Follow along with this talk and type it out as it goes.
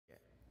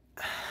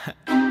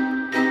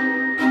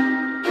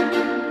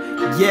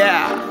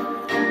Yeah.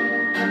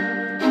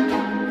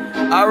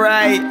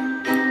 Alright.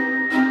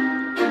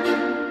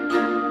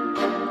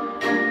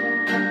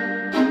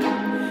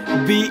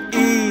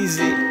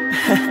 B.E.Z.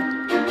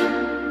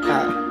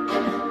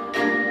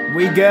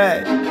 We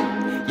good.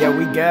 Yeah,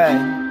 we good.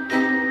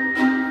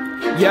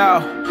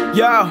 Yo.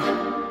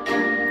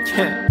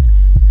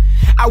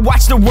 I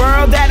watch the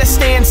world at a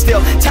standstill,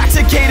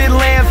 intoxicated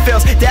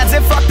landfills, dads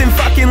that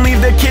fucking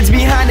leave their kids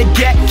behind to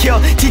get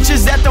killed,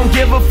 teachers that don't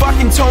give a fuck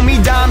and told me,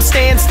 Dom,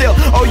 stand still.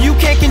 Oh, you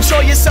can't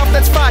control yourself,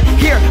 that's fine,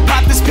 here,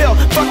 pop this pill.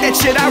 Fuck that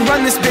shit, I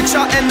run this bitch,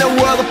 I'll end the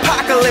world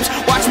apocalypse.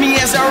 Watch me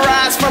as I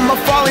rise from a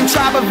fallen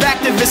tribe of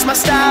activists. My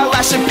style,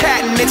 I should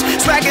patent it,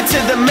 swagger to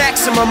the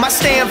maximum. I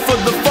stand for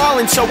the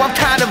fallen, so I'm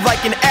kind of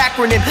like an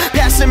acronym.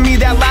 Passing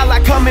me that la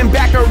coming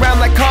back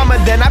around like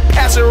karma, then I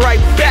pass it right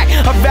back,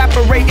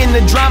 evaporate in the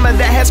drama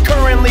that has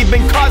currently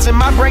been causing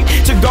my brain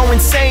to go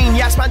insane.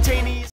 Yeah, spontaneous.